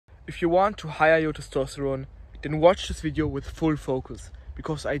If you want to higher your testosterone, then watch this video with full focus,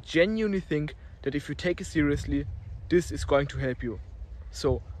 because I genuinely think that if you take it seriously, this is going to help you.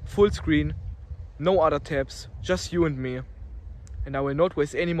 So full screen, no other tabs, just you and me, and I will not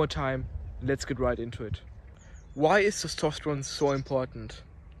waste any more time. Let's get right into it. Why is testosterone so important?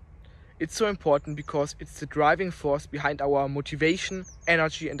 It's so important because it's the driving force behind our motivation,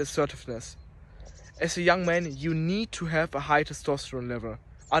 energy and assertiveness. As a young man, you need to have a high testosterone level,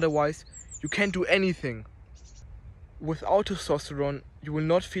 otherwise you can't do anything. Without testosterone, you will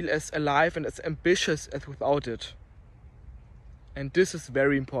not feel as alive and as ambitious as without it. And this is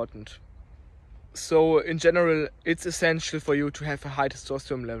very important. So in general, it's essential for you to have a high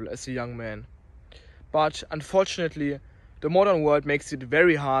testosterone level as a young man. But unfortunately, the modern world makes it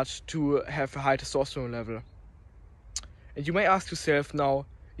very hard to have a high testosterone level. And you may ask yourself now,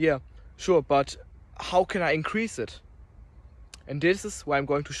 yeah, sure, but how can I increase it? And this is what I'm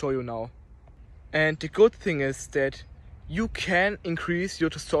going to show you now. And the good thing is that you can increase your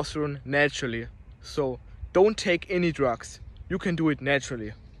testosterone naturally. So don't take any drugs. You can do it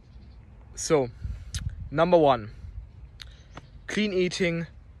naturally. So, number 1, clean eating,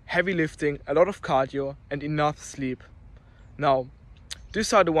 heavy lifting, a lot of cardio and enough sleep. Now,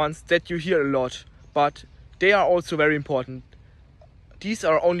 these are the ones that you hear a lot, but they are also very important. These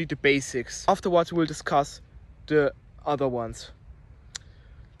are only the basics. Afterwards we'll discuss the other ones.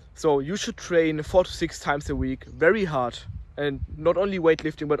 So you should train 4 to 6 times a week, very hard, and not only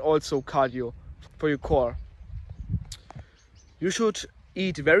weightlifting but also cardio for your core. You should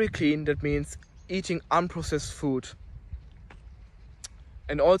eat very clean, that means eating unprocessed food.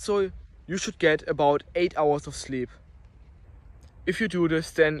 And also you should get about 8 hours of sleep. If you do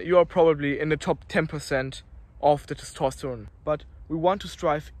this, then you are probably in the top 10% of the testosterone. But we want to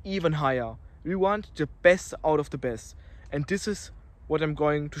strive even higher. We want the best out of the best. And this is what I'm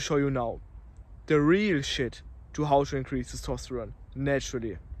going to show you now. The real shit to how to increase testosterone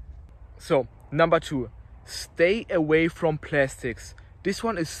naturally. So, number 2, stay away from plastics. This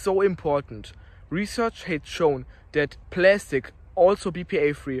one is so important. Research has shown that plastic, also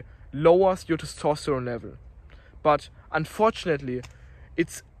BPA free, lowers your testosterone level. But unfortunately,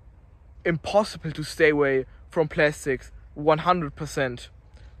 it's impossible to stay away from plastics 100%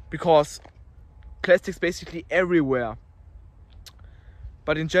 because plastics basically everywhere.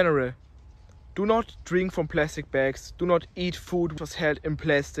 But in general, do not drink from plastic bags, do not eat food which was held in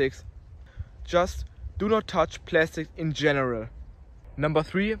plastics. Just do not touch plastic in general. Number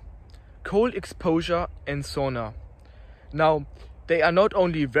 3, cold exposure and sauna. Now, they are not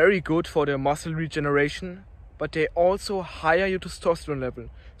only very good for the muscle regeneration, but they also higher your testosterone level.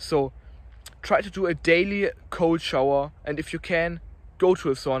 So try to do a daily cold shower, and if you can, go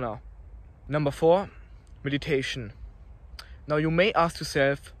to a sauna. Number 4, meditation. Now you may ask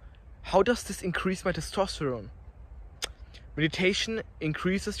yourself, how does this increase my testosterone? Meditation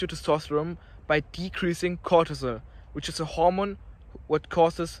increases your testosterone by decreasing cortisol, which is a hormone what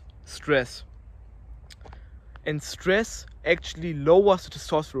causes stress. And stress actually lowers the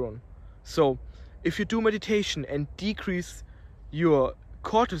testosterone. So if you do meditation and decrease your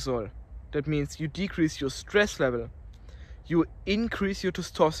cortisol, that means you decrease your stress level, you increase your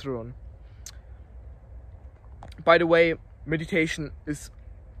testosterone. By the way, meditation is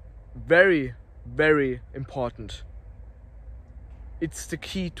very, very important. It's the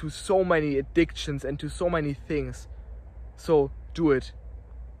key to so many addictions and to so many things. So do it.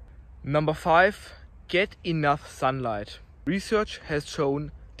 Number 5, get enough sunlight. Research has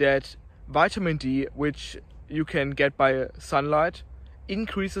shown that vitamin D, which you can get by sunlight,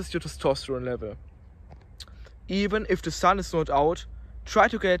 increases your testosterone level. Even if the sun is not out, try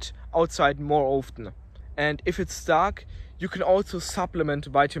to get outside more often. And if it's dark, you can also supplement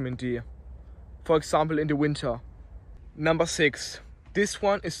vitamin D, for example in the winter. Number 6, this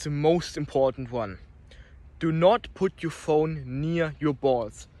one is the most important one. Do not put your phone near your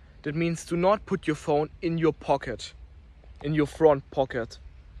balls. That means do not put your phone in your pocket, in your front pocket.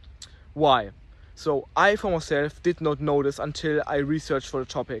 Why? So I for myself did not know this until I researched for the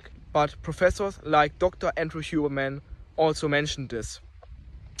topic. But professors like Dr. Andrew Huberman also mentioned this.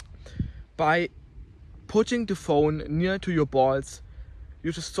 By putting the phone near to your balls,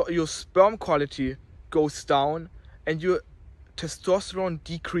 your sperm quality goes down and your testosterone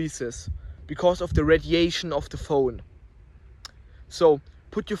decreases because of the radiation of the phone. So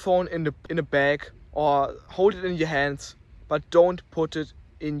put your phone in a bag or hold it in your hands, but don't put it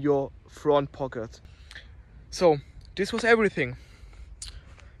in your front pocket. So this was everything.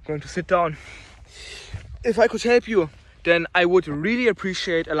 I'm going to sit down. If I could help you, then I would really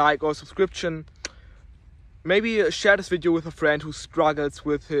appreciate a like or subscription. maybe share this video with a friend who struggles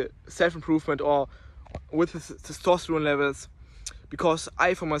with self-improvement or with his testosterone levels, because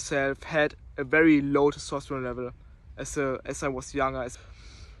I for myself had a very low testosterone level as I was younger.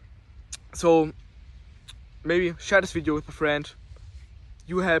 So maybe share this video with a friend.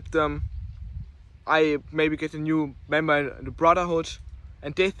 You help them. I maybe get a new member in the Brotherhood,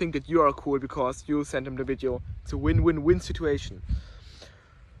 and they think that you are cool because you sent them the video. It's a win-win-win situation.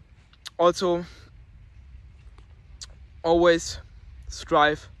 Also, always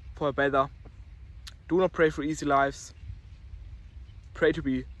strive for a better. Do not pray for easy lives. Pray to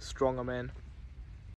be stronger, man.